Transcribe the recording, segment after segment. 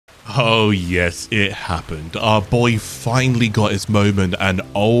Oh yes, it happened. Our boy finally got his moment, and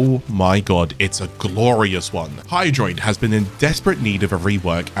oh my god, it's a glorious one. Hydroid has been in desperate need of a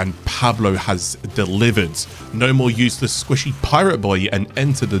rework, and Pablo has delivered. No more useless squishy pirate boy, and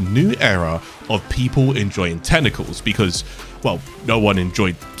enter the new era of people enjoying tentacles, because, well, no one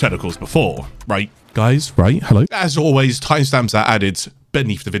enjoyed tentacles before, right guys? Right? Hello? As always, timestamps are added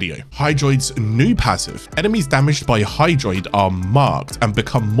beneath the video. Hydroid's new passive. Enemies damaged by Hydroid are marked and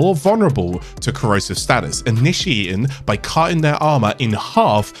become more vulnerable to corrosive status, initiating by cutting their armor in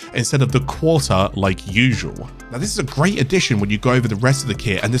half instead of the quarter like usual. Now this is a great addition when you go over the rest of the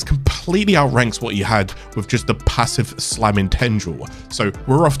kit, and this completely outranks what you had with just the passive slamming tendril, so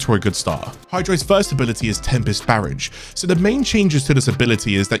we're off to a good start. Hydroid's first ability is Tempest Barrage. So the main changes to this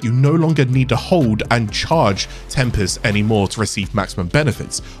ability is that you no longer need to hold and charge Tempest anymore to receive maximum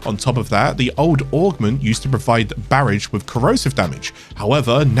benefits. On top of that, the old augment used to provide Barrage with corrosive damage.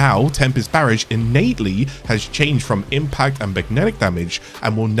 However, now Tempest Barrage innately has changed from impact and magnetic damage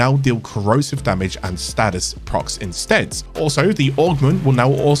and will now deal corrosive damage and status procs instead. Also, the augment will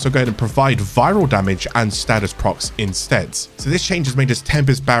now also go ahead and provide viral damage and status procs instead. So this change has made this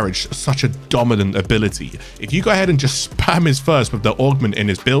Tempest Barrage such a dominant ability. If you go ahead and just spam his first with the augment in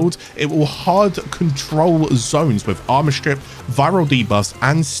his build, it will hard control zones with armor strip, viral debuffs,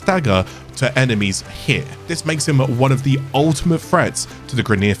 and stagger to enemies here. This makes him one of the ultimate threats to the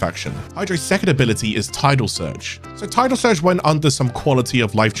Grineer faction. Hydroid's second ability is Tidal Surge. So Tidal Surge went under some quality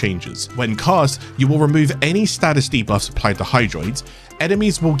of life changes. When cast, you will remove any status debuffs applied to Hydroid.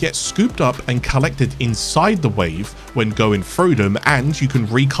 Enemies will get scooped up and collected inside the wave when going through them, and you can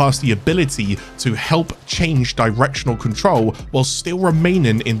recast the ability to help change directional control while still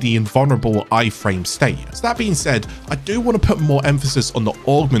remaining in the invulnerable iframe state. So that being said, I do want to put more emphasis on the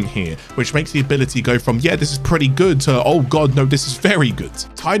augment here, which makes the ability go from, yeah, this is pretty good to, oh god, no, this is very good.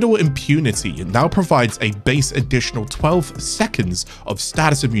 Tidal Impunity now provides a base additional 12 seconds of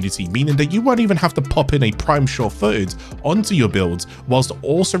status immunity, meaning that you won't even have to pop in a prime sure-footed onto your build, whilst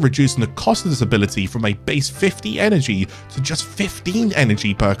also reducing the cost of this ability from a base 50 energy to just 15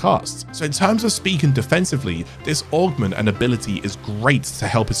 energy per cast. So in terms of speaking defensively, this augment and ability is great to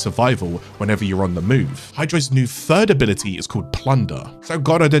help his survival whenever you're on the move. Hydroid's new third ability is called Plunder. So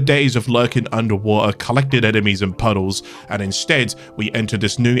gone are the days of lurking underwater, collecting enemies in puddles, and instead we enter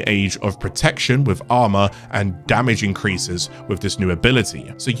this new age of protection with armor and damage increases with this new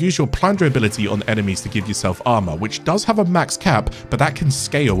ability. So use your Plunder ability on enemies to give yourself armor, which does have a max cap, but that can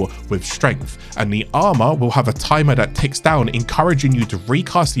scale with strength, and the armor will have a timer that ticks down, encouraging you to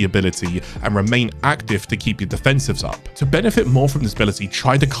recast the ability and remain active to keep your defensives up. To benefit more from this ability,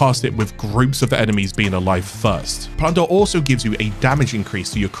 try to cast it with groups of enemies being alive first. Plunder also gives you a damage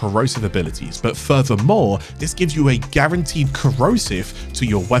increase to your corrosive abilities, but furthermore, this gives you a guaranteed corrosive to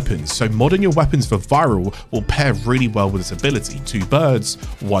your weapons, so modding your weapons for viral will pair really well with this ability. 2 birds,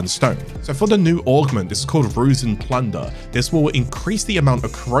 1 stone. So for the new augment, this is called Ruse and Plunder. This will increase the amount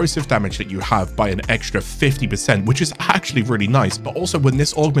of corrosive damage that you have by an extra 50%, which is actually really nice. But also, when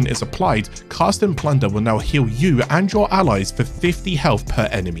this augment is applied, Cast and Plunder will now heal you and your allies for 50 health per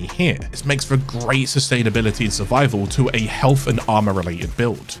enemy here. This makes for great sustainability and survival to a health and armor related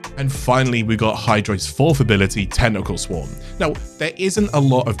build. And finally, we got Hydroid's fourth ability, Tentacle Swarm. Now, there isn't a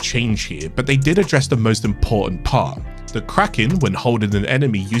lot of change here, but they did address the most important part. The Kraken, when holding an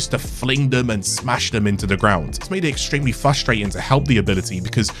enemy, used to fling them and smash them into the ground. It's made it extremely frustrating to help the ability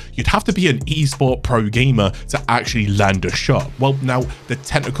because you'd have to be an esport pro gamer to actually land a shot. Well, now the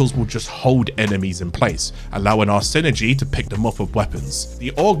tentacles will just hold enemies in place, allowing our synergy to pick them off with weapons.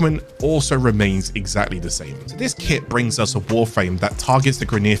 The augment also remains exactly the same. So this kit brings us a Warframe that targets the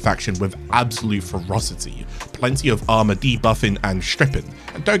Grineer faction with absolute ferocity, plenty of armor debuffing and stripping.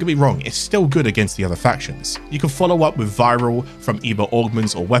 And don't get me wrong, it's still good against the other factions. You can follow up with viral from either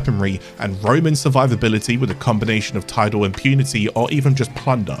augments or weaponry, and Roman survivability with a combination of Tidal Impunity or even just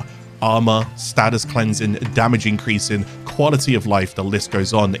Plunder. Armor, status cleansing, damage increasing, quality of life, the list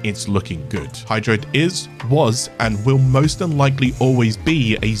goes on. It's looking good. Hydroid is, was, and will most unlikely always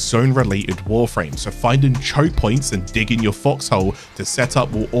be a zone-related Warframe, so finding choke points and digging your foxhole to set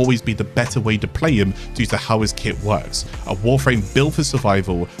up will always be the better way to play him due to how his kit works. A Warframe built for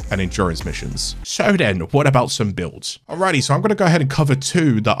survival and endurance missions. So then, what about some builds? Alrighty, so I'm going to go ahead and cover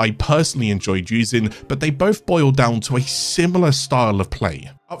 2 that I personally enjoyed using, but they both boil down to a similar style of play.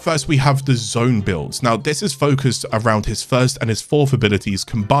 Up first, we have the zone builds. Now, this is focused around his first and his fourth abilities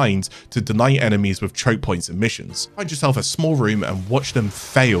combined to deny enemies with choke points and missions. Find yourself a small room and watch them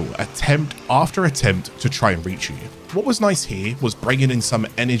fail attempt after attempt to try and reach you. What was nice here was bringing in some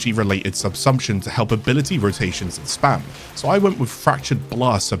energy related subsumption to help ability rotations and spam, so I went with Fractured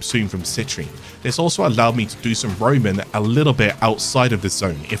Blast subsumed from Citrine. This also allowed me to do some roaming a little bit outside of the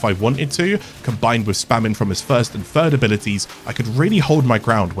zone if I wanted to. Combined with spamming from his first and third abilities, I could really hold my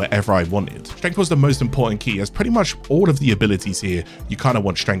ground wherever I wanted. Strength was the most important key, as pretty much all of the abilities here you kind of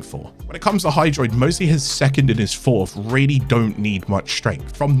want strength for. When it comes to Hydroid, mostly his second and his fourth really don't need much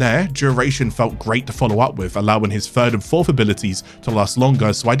strength. From there, duration felt great to follow up with, allowing his third and fourth abilities to last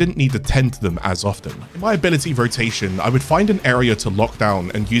longer, so I didn't need to tend to them as often. In my ability rotation, I would find an area to lock down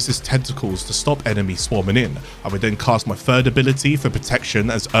and use his tentacles to stop enemies swarming in. I would then cast my third ability for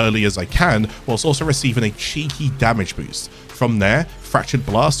protection as early as I can, whilst also receiving a cheeky damage boost. From there, Fractured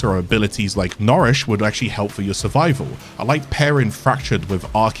Blast or abilities like Nourish would actually help for your survival. I like pairing Fractured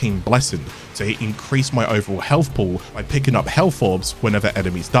with Arcane Blessing to increase my overall health pool by picking up health orbs whenever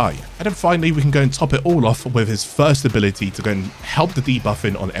enemies die. And then finally, we can go and top it all off with his first ability to go and help the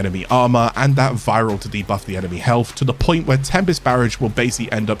debuffing on enemy armor and that viral to debuff the enemy health to the point where Tempest Barrage will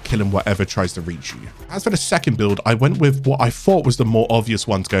basically end up killing whatever tries to reach you. As for the second build, I went with what I thought was the more obvious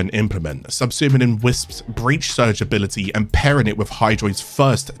one to go and implement, subsuming in Wisp's Breach Surge ability and pairing it with Hydroid's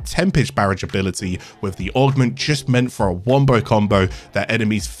first Tempest Barrage ability with the augment just meant for a wombo combo that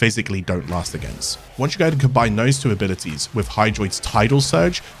enemies physically don't last against. Once you go ahead and combine those two abilities with Hydroid's Tidal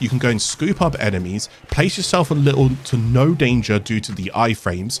Surge, you can go and scoop up enemies, place yourself in little to no danger due to the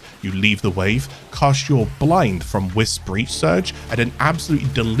iframes, you leave the wave, cast your blind from Wisp's Breach Surge, and then absolutely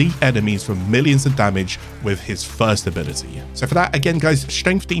delete enemies from millions of damage with his first ability. So for that, again guys,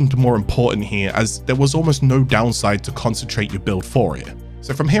 strength deemed more important here as there was almost no downside to concentrate your build for it.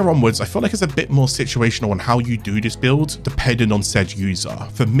 So from here onwards, I feel like it's a bit more situational on how you do this build, depending on said user.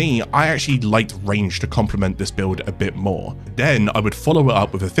 For me, I actually liked range to complement this build a bit more. Then I would follow it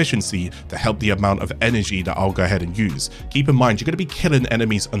up with efficiency to help the amount of energy that I'll go ahead and use. Keep in mind, you're going to be killing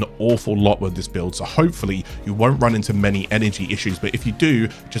enemies an awful lot with this build, so hopefully you won't run into many energy issues, but if you do,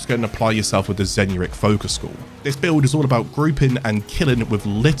 just go and apply yourself with the Zenuric Focus School. This build is all about grouping and killing with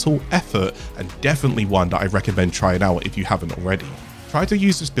little effort, and definitely one that I recommend trying out if you haven't already. Try to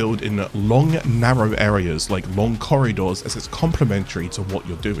use this build in long, narrow areas like long corridors as it's complementary to what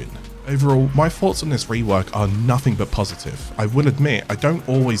you're doing. Overall, my thoughts on this rework are nothing but positive. I will admit, I don't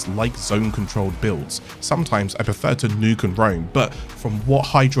always like zone-controlled builds. Sometimes I prefer to nuke and roam, but from what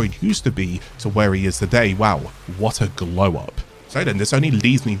Hydroid used to be to where he is today, wow, what a glow up. So then, this only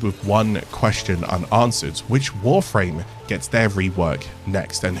leaves me with one question unanswered. Which Warframe gets their rework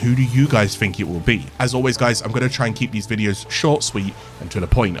next, and who do you guys think it will be? As always guys, I'm going to try and keep these videos short, sweet, and to the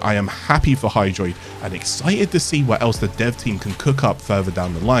point. I am happy for Hydroid and excited to see what else the dev team can cook up further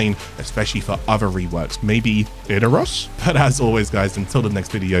down the line, especially for other reworks, maybe Barrage? But as always guys, until the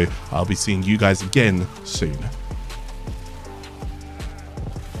next video, I'll be seeing you guys again soon.